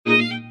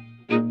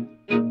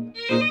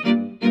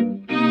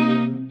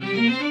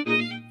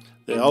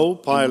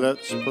Old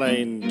Pilot's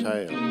Plain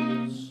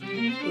Tales.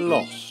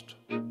 Lost.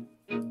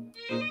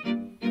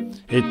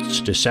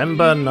 It's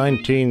December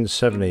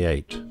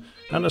 1978,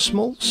 and a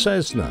small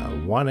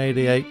Cessna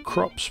 188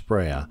 crop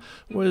sprayer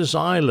was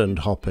island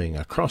hopping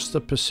across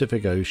the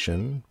Pacific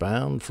Ocean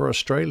bound for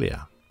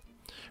Australia.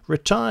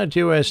 Retired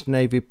US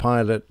Navy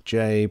pilot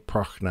Jay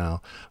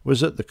Prochnow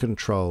was at the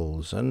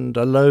controls and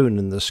alone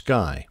in the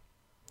sky.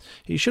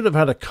 He should have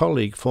had a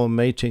colleague for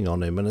mating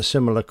on him in a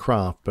similar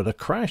craft, but a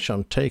crash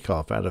on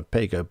takeoff out of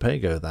Pago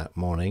Pago that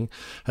morning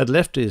had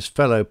left his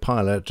fellow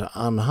pilot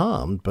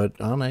unharmed but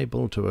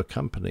unable to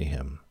accompany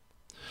him.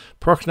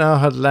 Prochnow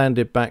had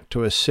landed back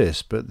to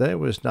assist, but there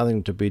was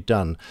nothing to be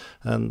done,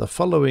 and the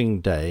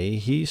following day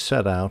he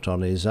set out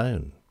on his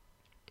own.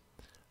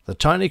 The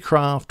tiny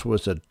craft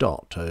was a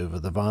dot over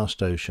the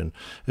vast ocean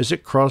as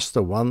it crossed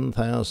the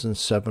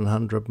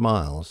 1,700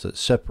 miles that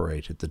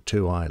separated the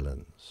two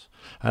islands,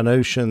 an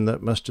ocean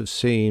that must have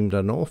seemed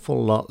an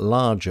awful lot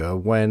larger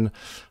when,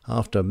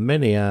 after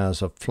many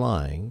hours of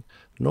flying,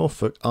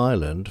 Norfolk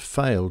Island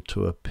failed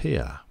to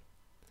appear.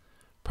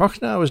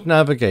 Prochnow was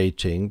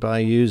navigating by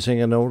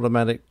using an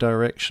automatic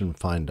direction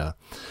finder,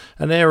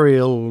 an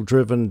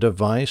aerial-driven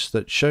device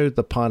that showed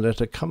the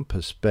pilot a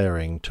compass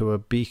bearing to a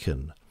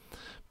beacon.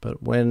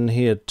 But when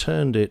he had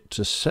turned it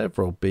to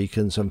several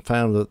beacons and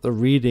found that the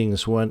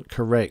readings weren't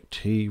correct,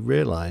 he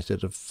realized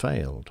it had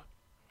failed.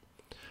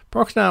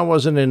 Prochnow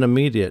wasn't in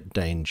immediate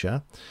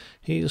danger.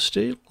 He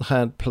still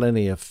had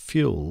plenty of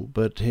fuel,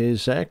 but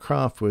his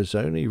aircraft was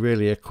only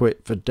really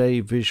equipped for day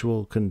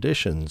visual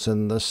conditions,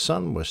 and the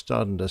sun was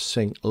starting to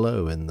sink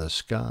low in the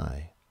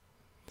sky.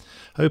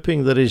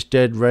 Hoping that his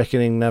dead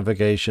reckoning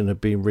navigation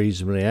had been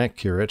reasonably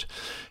accurate,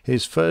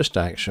 his first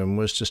action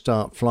was to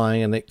start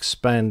flying an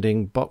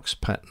expanding box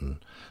pattern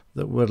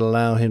that would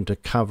allow him to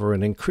cover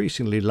an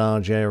increasingly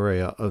large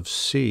area of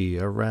sea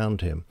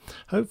around him.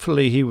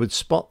 Hopefully he would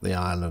spot the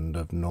island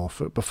of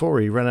Norfolk before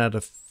he ran out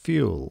of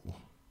fuel.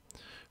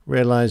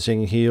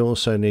 Realizing he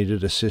also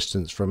needed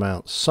assistance from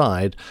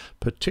outside,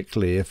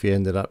 particularly if he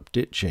ended up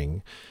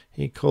ditching,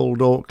 he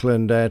called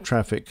Auckland Air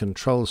Traffic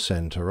Control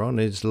Centre on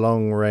his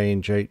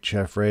long-range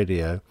HF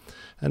radio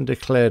and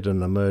declared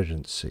an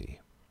emergency.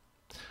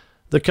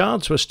 The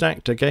cards were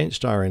stacked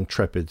against our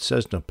intrepid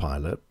Cessna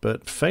pilot,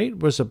 but fate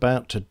was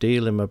about to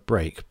deal him a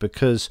break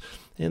because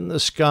in the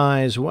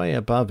skies way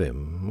above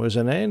him was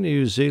an Air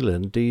New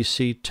Zealand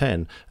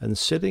DC-10, and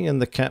sitting in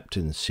the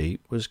captain's seat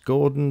was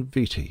Gordon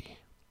Vitti.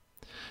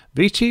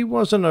 Vitti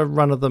wasn't a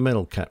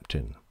run-of-the-mill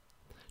captain.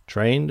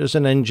 Trained as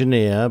an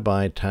engineer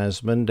by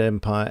Tasman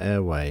Empire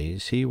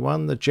Airways, he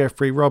won the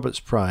Geoffrey Roberts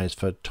Prize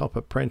for Top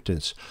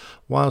Apprentice,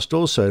 whilst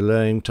also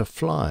learning to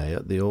fly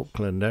at the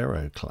Auckland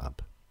Aero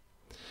Club.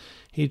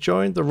 He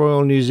joined the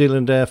Royal New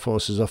Zealand Air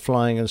Force as a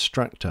flying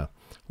instructor,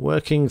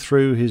 working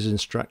through his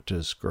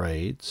instructor's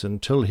grades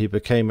until he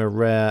became a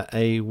rare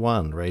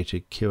A1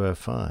 rated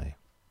QFI.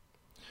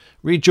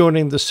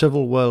 Rejoining the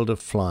civil world of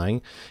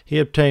flying, he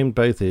obtained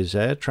both his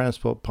air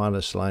transport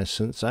pilot's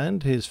license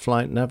and his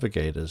flight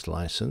navigator's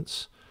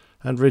license,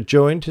 and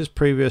rejoined his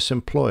previous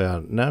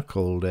employer, now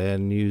called Air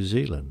New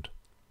Zealand.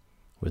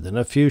 Within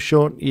a few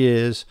short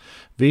years,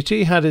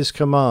 Vitti had his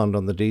command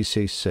on the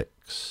DC-6.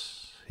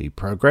 He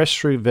progressed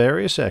through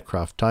various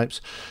aircraft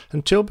types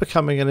until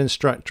becoming an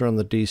instructor on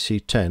the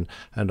DC-10,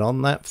 and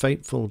on that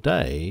fateful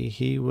day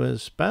he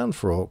was bound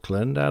for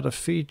Auckland out of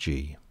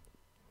Fiji.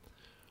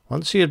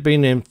 Once he had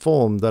been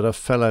informed that a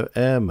fellow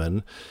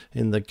airman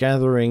in the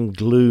gathering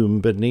gloom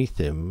beneath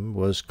him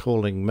was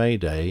calling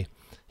Mayday,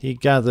 he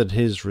gathered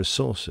his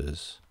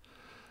resources.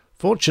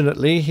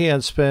 Fortunately, he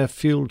had spare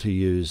fuel to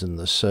use in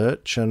the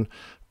search, and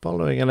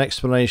following an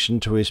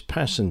explanation to his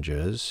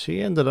passengers,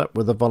 he ended up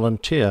with a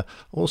volunteer,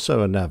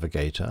 also a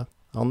navigator,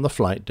 on the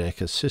flight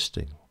deck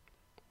assisting.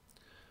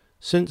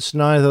 Since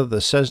neither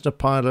the Cessna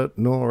pilot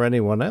nor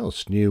anyone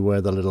else knew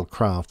where the little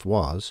craft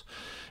was,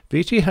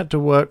 Vitti had to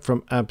work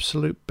from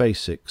absolute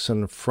basics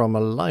and from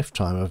a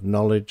lifetime of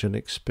knowledge and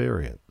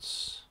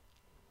experience.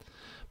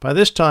 By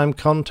this time,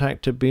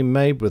 contact had been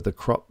made with the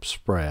crop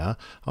sprayer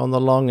on the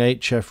long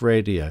HF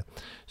radio,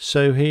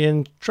 so he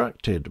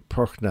instructed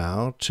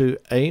Prochnow to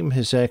aim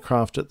his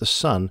aircraft at the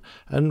sun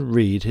and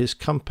read his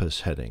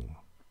compass heading.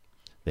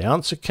 The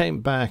answer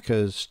came back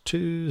as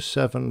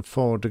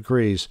 274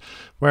 degrees,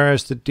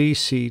 whereas the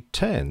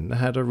DC-10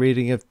 had a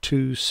reading of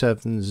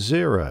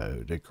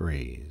 270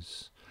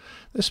 degrees.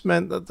 This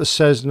meant that the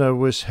Cessna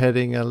was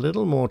heading a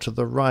little more to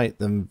the right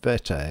than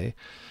Vitti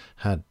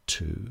had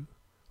to,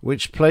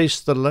 which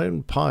placed the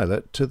lone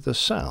pilot to the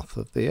south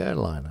of the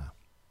airliner.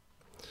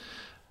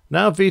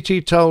 Now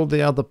Vitti told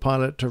the other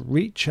pilot to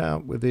reach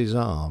out with his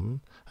arm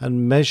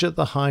and measure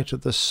the height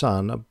of the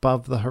sun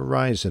above the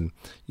horizon,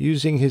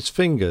 using his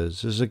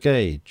fingers as a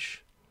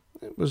gauge.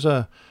 It was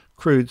a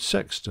crude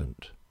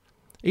sextant.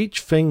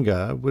 Each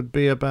finger would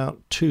be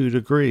about 2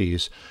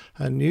 degrees,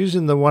 and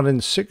using the 1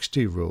 in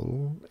 60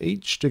 rule,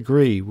 each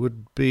degree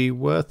would be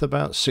worth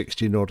about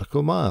 60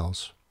 nautical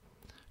miles.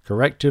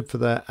 Corrected for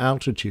their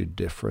altitude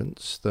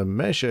difference, the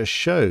measure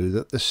showed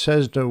that the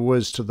Cessna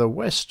was to the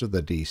west of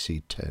the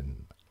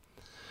DC-10.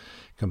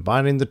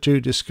 Combining the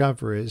two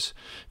discoveries,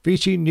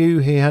 VT knew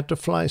he had to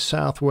fly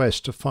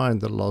southwest to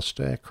find the lost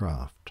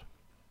aircraft.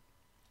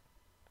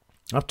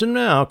 Up to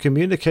now,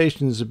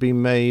 communications have been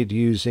made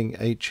using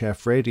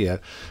HF radio,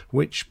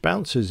 which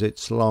bounces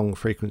its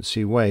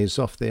long-frequency waves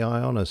off the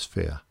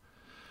ionosphere.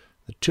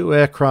 The two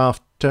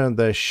aircraft turned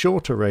their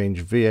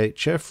shorter-range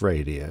VHF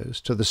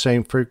radios to the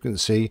same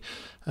frequency,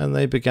 and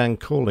they began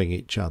calling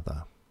each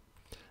other.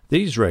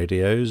 These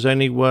radios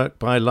only work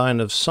by line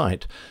of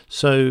sight,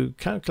 so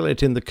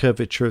calculating the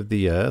curvature of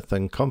the Earth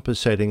and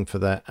compensating for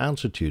their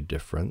altitude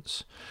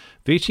difference,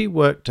 VT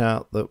worked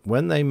out that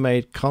when they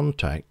made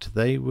contact,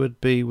 they would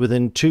be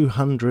within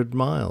 200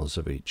 miles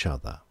of each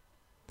other.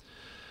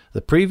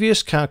 The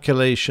previous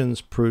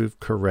calculations proved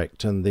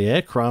correct, and the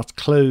aircraft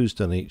closed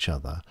on each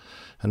other,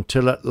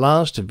 until at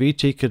last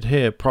VT could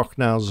hear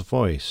Prochnow's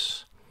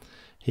voice.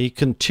 He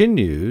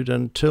continued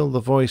until the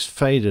voice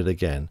faded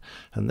again,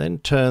 and then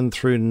turned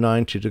through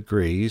 90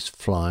 degrees,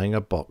 flying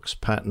a box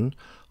pattern,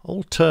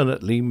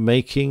 alternately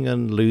making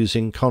and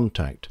losing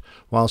contact,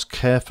 whilst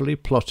carefully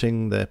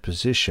plotting their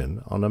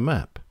position on a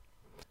map.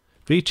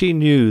 VT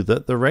knew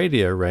that the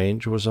radio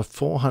range was a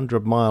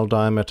 400-mile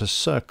diameter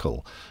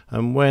circle,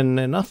 and when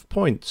enough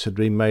points had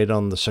been made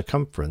on the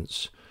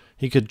circumference,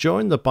 he could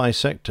join the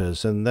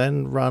bisectors and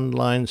then run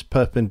lines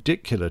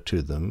perpendicular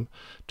to them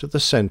to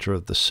the centre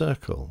of the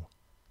circle.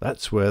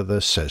 That's where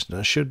the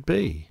Cessna should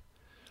be.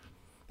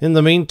 In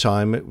the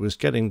meantime, it was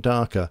getting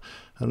darker,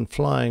 and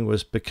flying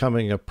was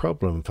becoming a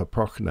problem for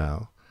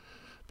Prochnow.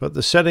 But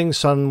the setting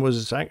sun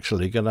was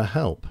actually going to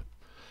help.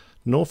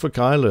 Norfolk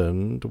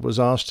Island was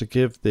asked to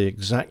give the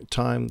exact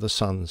time the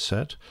sun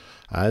set,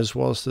 as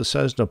was the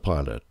Cessna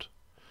pilot.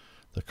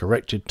 The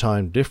corrected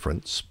time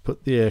difference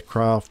put the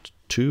aircraft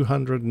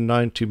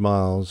 290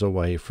 miles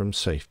away from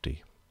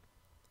safety.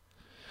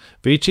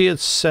 VT had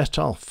set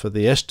off for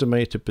the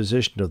estimated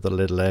position of the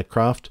little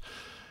aircraft,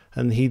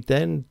 and he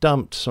then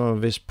dumped some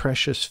of his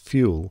precious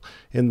fuel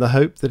in the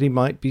hope that he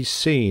might be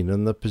seen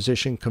and the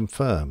position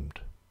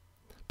confirmed.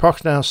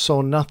 Prochnow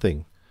saw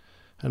nothing,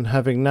 and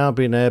having now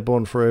been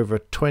airborne for over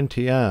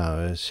 20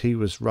 hours, he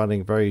was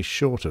running very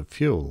short of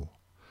fuel.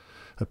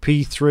 A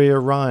P-3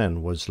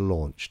 Orion was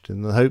launched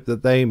in the hope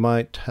that they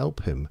might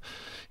help him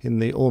in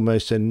the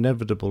almost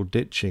inevitable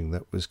ditching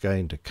that was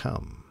going to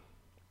come.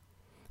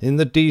 In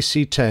the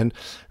DC-10,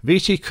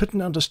 VT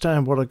couldn't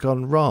understand what had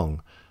gone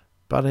wrong,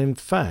 but in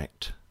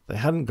fact, they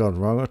hadn't gone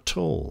wrong at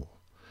all.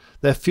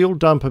 Their fuel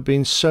dump had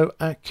been so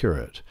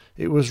accurate,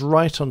 it was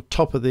right on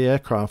top of the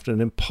aircraft and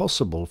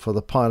impossible for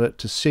the pilot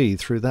to see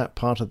through that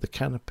part of the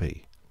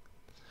canopy.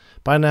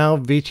 By now,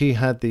 VT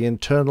had the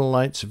internal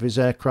lights of his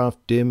aircraft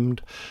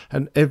dimmed,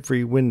 and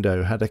every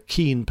window had a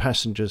keen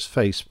passenger's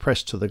face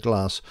pressed to the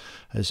glass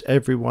as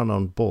everyone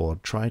on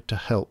board tried to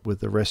help with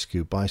the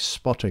rescue by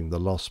spotting the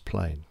lost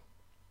plane.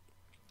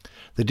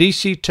 The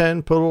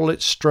DC-10 put all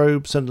its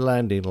strobes and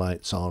landing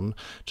lights on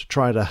to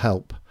try to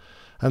help,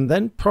 and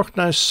then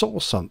Prochnow saw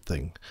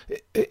something.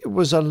 It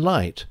was a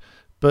light,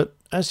 but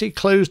as he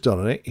closed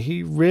on it,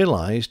 he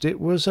realized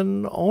it was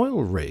an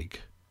oil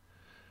rig.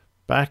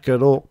 Back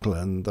at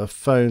Auckland, the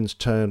phones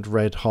turned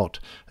red hot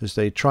as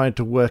they tried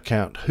to work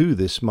out who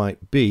this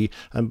might be,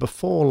 and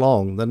before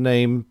long the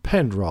name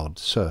Penrod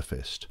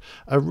surfaced,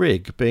 a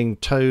rig being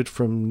towed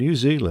from New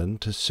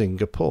Zealand to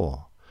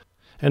Singapore.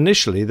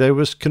 Initially there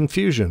was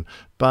confusion,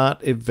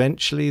 but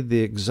eventually the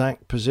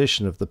exact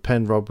position of the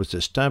Penrod was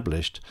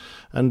established,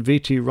 and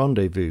VT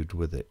rendezvoused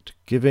with it,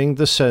 giving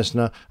the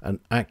Cessna an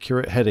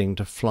accurate heading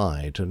to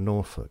fly to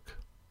Norfolk.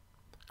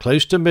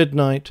 Close to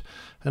midnight,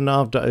 and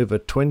after over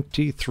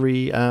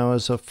 23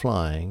 hours of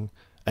flying,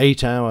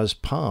 8 hours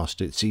past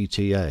its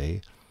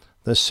ETA,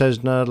 the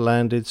Cessna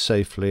landed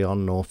safely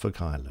on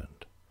Norfolk Island.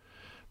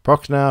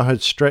 Prochnow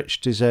had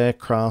stretched his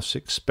aircraft's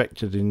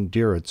expected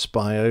endurance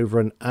by over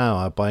an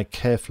hour by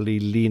carefully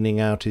leaning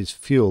out his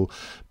fuel,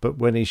 but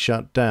when he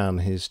shut down,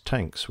 his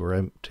tanks were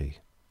empty.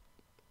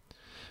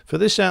 For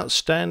this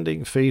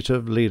outstanding feat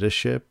of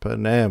leadership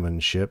and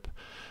airmanship,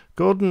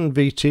 Gordon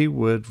VT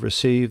would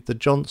receive the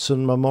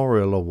Johnson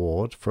Memorial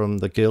Award from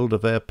the Guild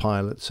of Air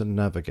Pilots and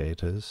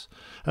Navigators,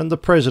 and the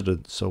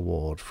President's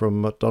Award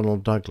from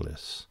McDonnell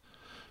Douglas.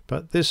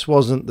 But this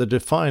wasn't the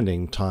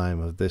defining time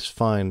of this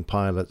fine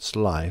pilot's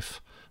life.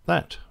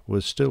 That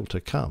was still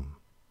to come.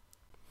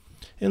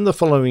 In the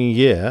following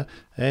year,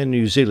 Air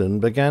New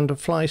Zealand began to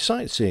fly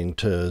sightseeing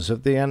tours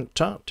of the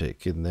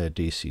Antarctic in their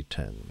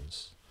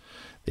DC-10s.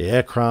 The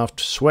aircraft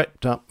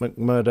swept up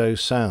McMurdo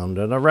Sound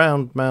and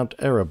around Mount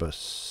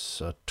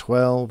Erebus, a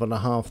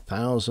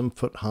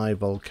 12,500-foot-high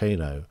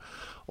volcano,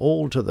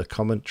 all to the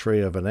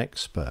commentary of an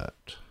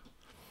expert.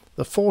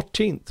 The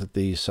 14th of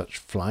these such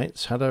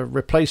flights had a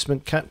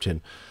replacement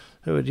captain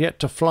who had yet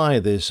to fly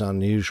this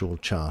unusual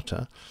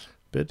charter,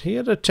 but he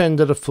had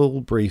attended a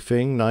full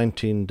briefing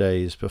 19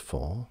 days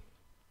before.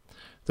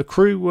 The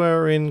crew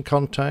were in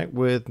contact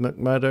with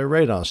McMurdo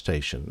Radar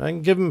Station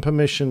and given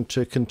permission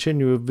to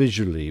continue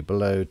visually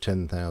below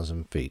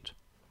 10,000 feet.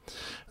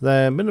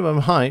 Their minimum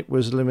height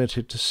was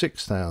limited to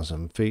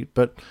 6,000 feet,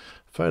 but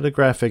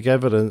Photographic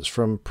evidence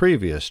from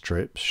previous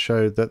trips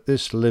showed that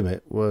this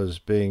limit was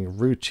being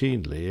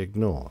routinely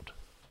ignored.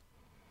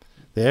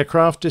 The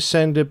aircraft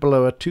descended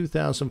below a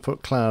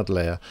 2,000-foot cloud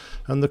layer,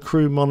 and the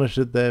crew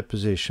monitored their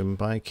position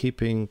by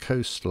keeping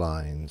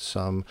coastlines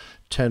some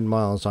 10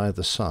 miles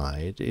either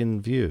side in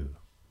view.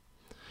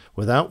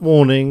 Without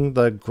warning,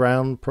 the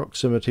ground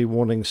proximity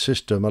warning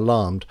system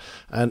alarmed,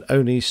 and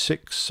only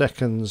 6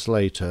 seconds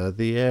later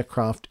the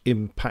aircraft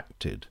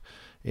impacted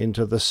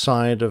into the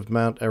side of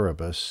Mount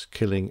Erebus,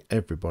 killing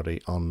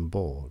everybody on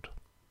board.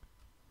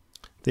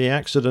 The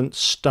accident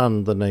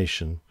stunned the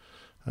nation,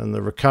 and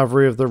the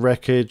recovery of the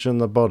wreckage and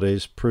the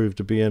bodies proved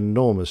to be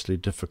enormously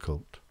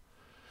difficult.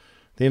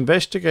 The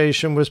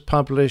investigation was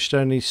published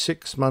only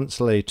 6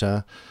 months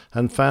later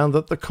and found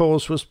that the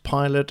cause was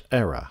pilot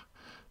error,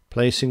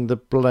 placing the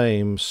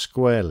blame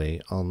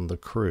squarely on the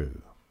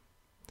crew.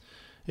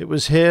 It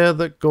was here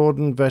that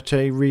Gordon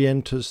Vettet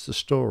re-enters the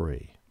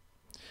story.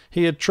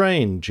 He had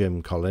trained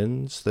Jim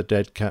Collins, the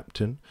dead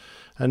captain,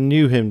 and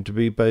knew him to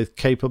be both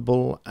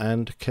capable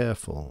and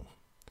careful.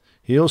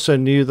 He also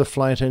knew the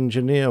flight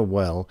engineer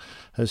well,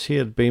 as he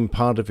had been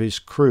part of his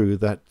crew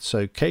that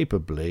so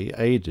capably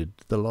aided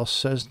the lost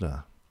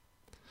Cessna.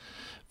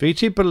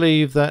 Vitti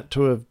believed that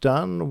to have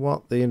done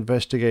what the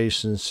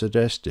investigation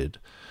suggested,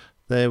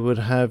 there would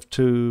have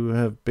to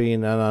have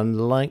been an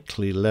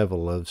unlikely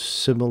level of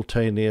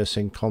simultaneous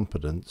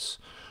incompetence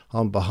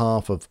on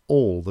behalf of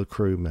all the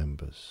crew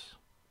members.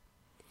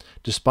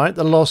 Despite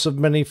the loss of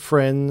many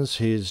friends,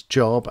 his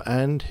job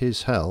and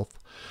his health,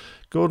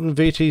 Gordon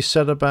Vitti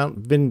set about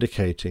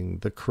vindicating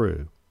the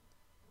crew.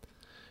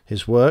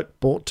 His work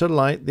brought to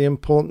light the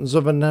importance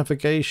of a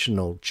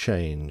navigational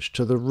change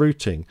to the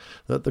routing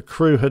that the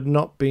crew had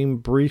not been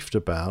briefed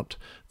about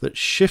that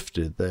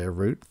shifted their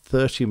route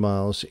 30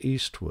 miles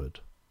eastward.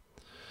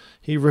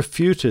 He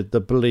refuted the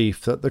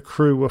belief that the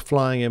crew were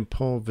flying in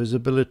poor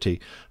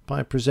visibility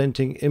by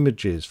presenting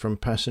images from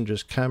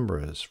passengers'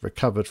 cameras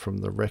recovered from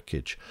the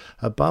wreckage.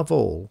 Above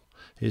all,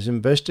 his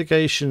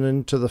investigation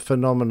into the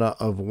phenomena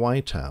of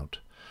whiteout,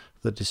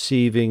 the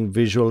deceiving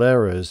visual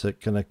errors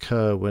that can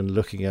occur when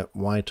looking at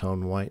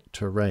white-on-white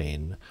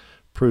terrain,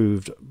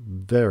 proved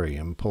very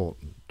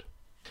important.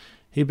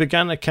 He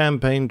began a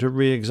campaign to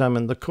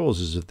re-examine the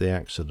causes of the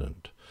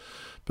accident,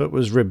 but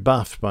was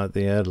rebuffed by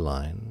the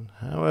airline.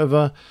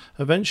 However,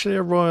 eventually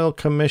a royal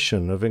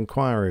commission of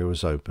inquiry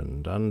was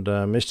opened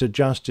under Mr.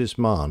 Justice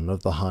Mahon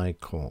of the High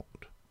Court.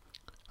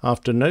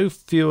 After no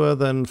fewer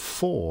than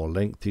 4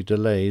 lengthy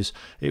delays,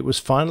 it was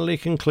finally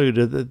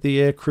concluded that the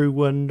aircrew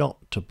were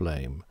not to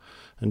blame,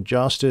 and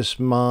Justice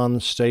Mahon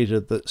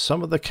stated that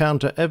some of the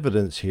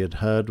counter-evidence he had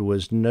heard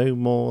was no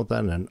more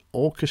than an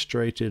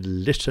orchestrated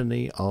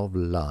litany of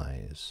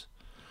lies.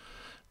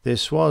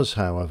 This was,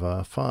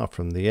 however, far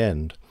from the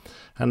end.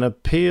 An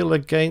appeal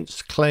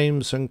against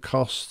claims and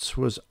costs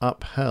was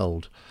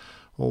upheld,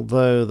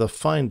 although the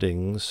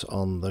findings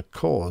on the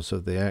cause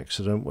of the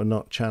accident were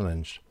not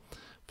challenged.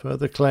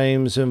 Further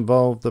claims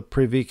involved the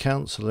Privy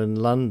Council in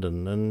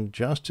London, and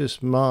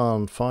Justice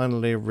Mahon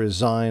finally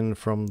resigned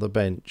from the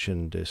bench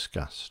in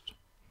disgust.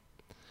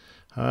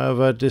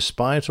 However,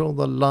 despite all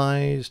the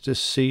lies,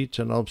 deceit,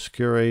 and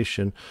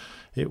obscuration,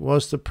 it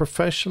was the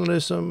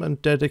professionalism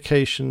and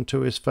dedication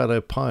to his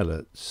fellow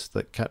pilots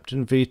that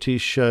Captain Vitti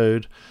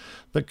showed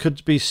that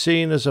could be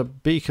seen as a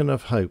beacon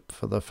of hope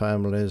for the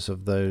families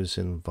of those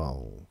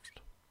involved.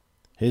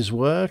 His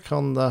work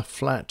on the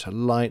flat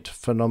light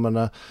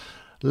phenomena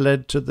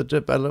led to the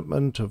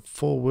development of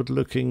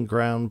forward-looking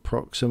ground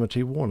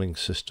proximity warning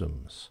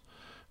systems,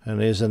 and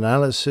his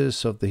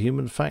analysis of the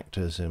human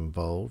factors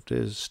involved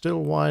is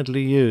still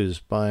widely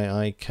used by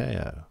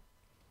ICAO.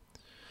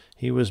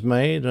 He was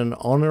made an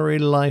honorary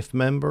life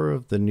member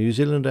of the New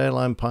Zealand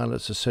Airline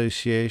Pilots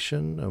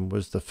Association and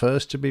was the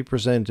first to be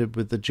presented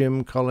with the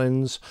Jim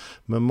Collins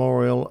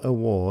Memorial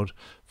Award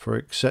for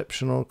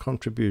exceptional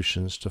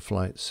contributions to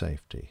flight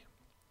safety.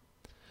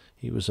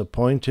 He was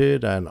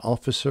appointed an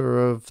officer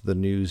of the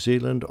New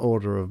Zealand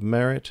Order of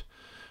Merit,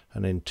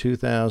 and in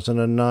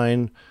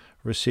 2009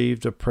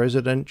 received a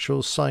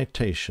presidential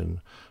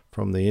citation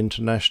from the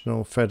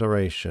International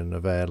Federation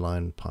of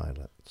Airline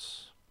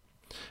Pilots.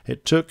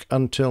 It took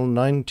until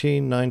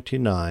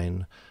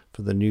 1999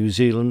 for the New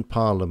Zealand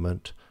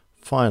Parliament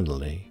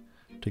finally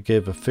to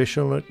give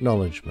official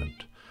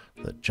acknowledgement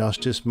that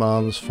Justice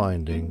Mahon's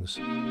findings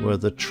were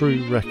the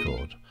true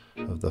record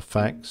of the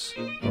facts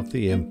of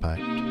the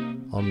impact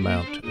on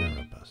Mount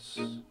Erebus.